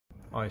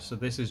Hi, so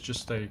this is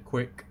just a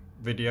quick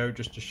video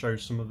just to show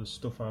some of the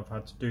stuff I've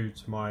had to do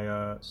to my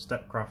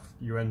Stepcraft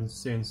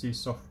UNCNC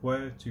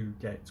software to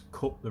get it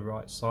cut the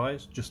right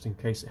size, just in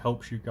case it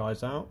helps you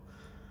guys out.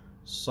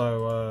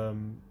 So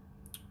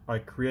I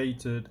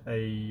created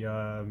a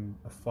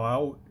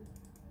file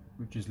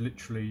which is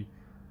literally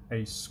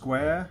a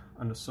square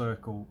and a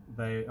circle.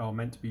 They are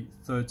meant to be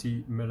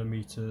 30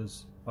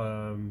 millimeters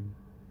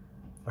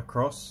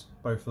across,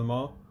 both of them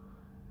are.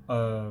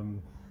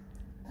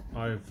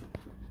 I've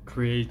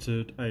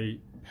created a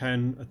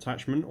pen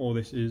attachment. All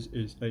this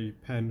is a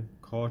pen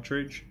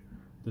cartridge.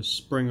 There's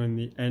spring on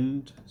the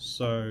end,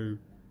 so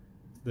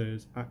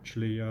there's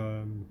actually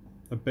a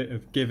bit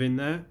of give in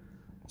there.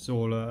 It's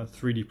all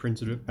 3D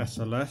printed with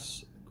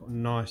SLS. Got a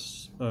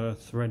nice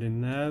thread in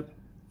there.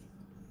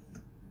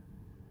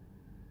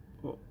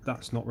 But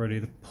that's not really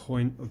the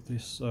point of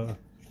this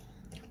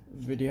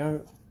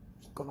video.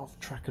 Gone off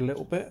track a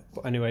little bit,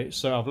 but anyway,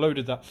 so I've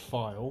loaded that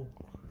file.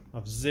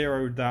 I've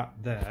zeroed that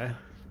there,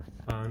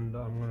 and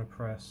I'm going to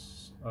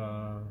press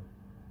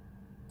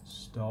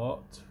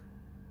start.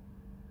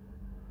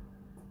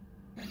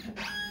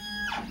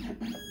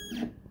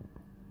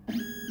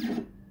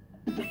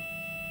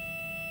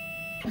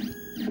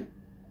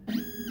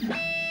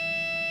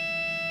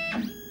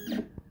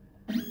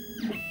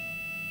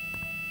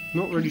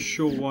 Not really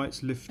sure why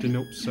it's lifting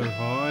up so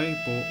high,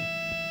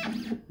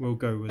 but we'll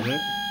go with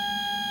it.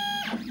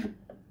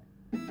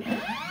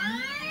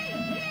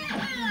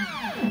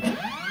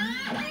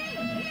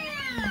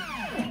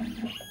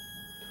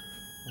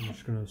 I'm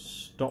just going to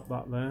stop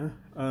that there.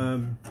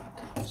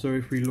 So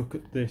if we look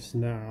at this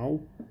now,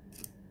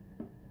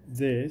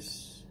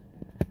 this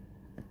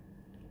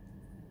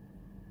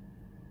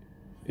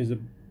is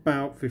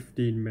about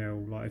 15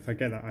 mil. Like, if I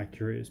get that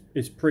accurate,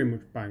 it's pretty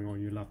much bang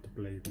on, you'll have to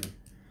believe me.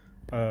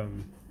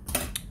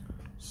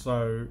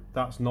 So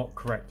that's not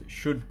correct. It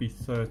should be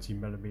 30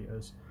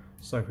 millimeters.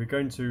 So if we go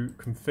into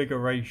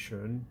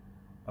configuration,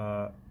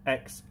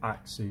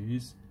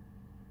 x-axis,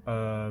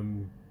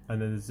 and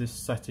then there's this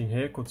setting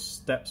here called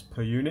steps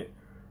per unit.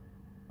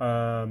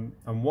 And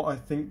what I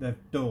think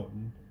they've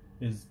done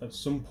is, at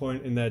some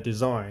point in their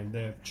design,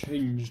 they've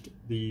changed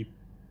the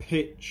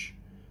pitch.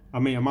 I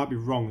mean, I might be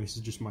wrong, this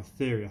is just my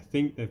theory. I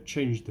think they've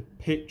changed the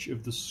pitch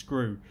of the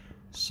screw.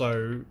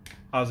 So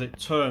as it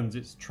turns,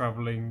 it's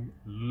traveling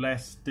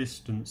less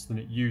distance than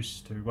it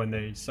used to when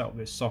they set up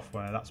this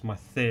software. That's my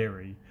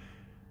theory.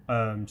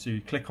 So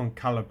you click on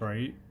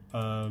calibrate.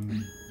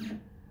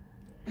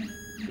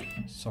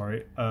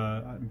 Sorry,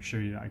 let me show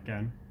you that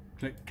again.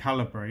 Click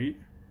calibrate,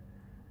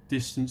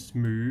 distance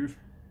move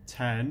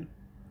 10,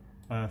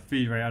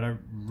 feed rate, I don't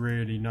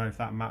really know if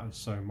that matters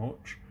so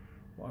much,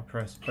 but I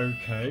press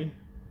OK.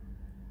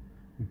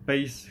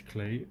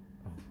 Basically,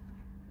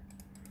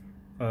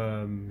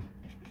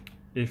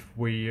 if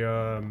we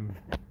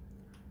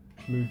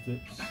move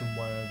it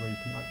somewhere where you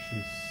can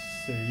actually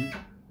see,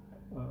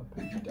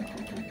 push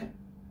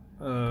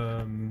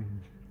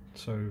down.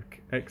 So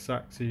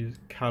x-axis,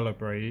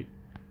 calibrate,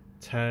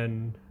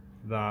 10,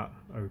 that,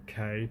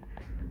 OK.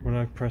 When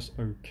I press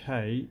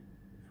OK,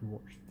 if you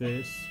watch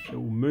this, it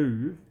will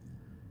move,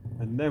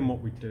 and then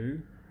what we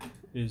do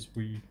is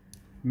we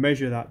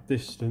measure that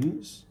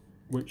distance,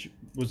 which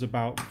was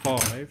about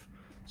 5,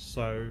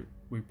 so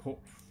we put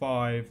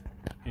 5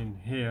 in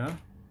here,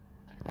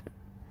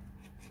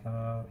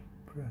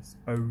 press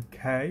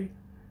OK,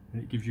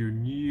 and it gives you a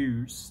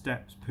new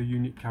steps per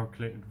unit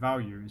calculated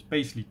value. It's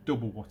basically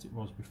double what it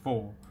was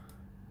before.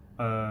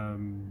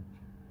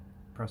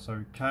 Press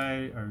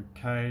OK,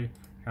 OK,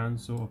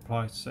 cancel,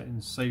 apply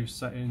settings, save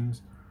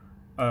settings,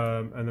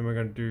 and then we're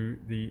going to do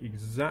the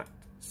exact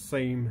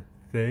same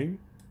thing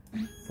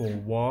for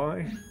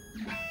Y,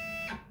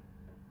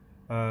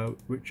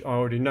 which I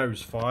already know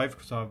is 5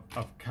 because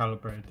I've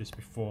calibrated this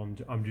before.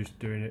 I'm just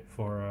doing it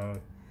for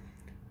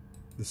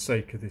the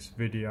sake of this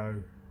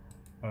video.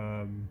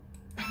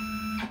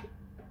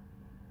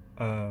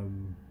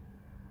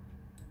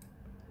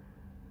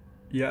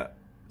 Yeah,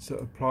 so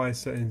apply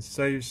settings,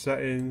 save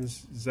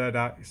settings,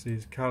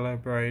 Z-axis,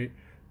 calibrate.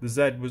 The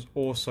Z was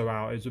also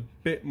out. It's a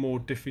bit more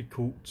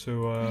difficult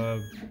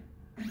to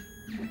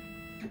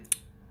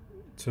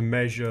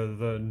measure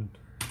than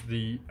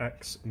the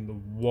X and the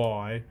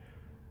Y,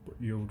 but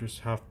you'll just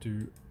have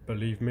to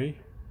believe me.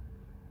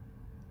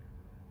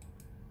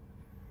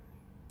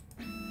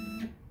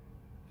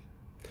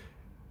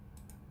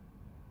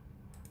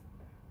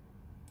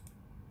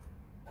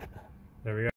 There we go.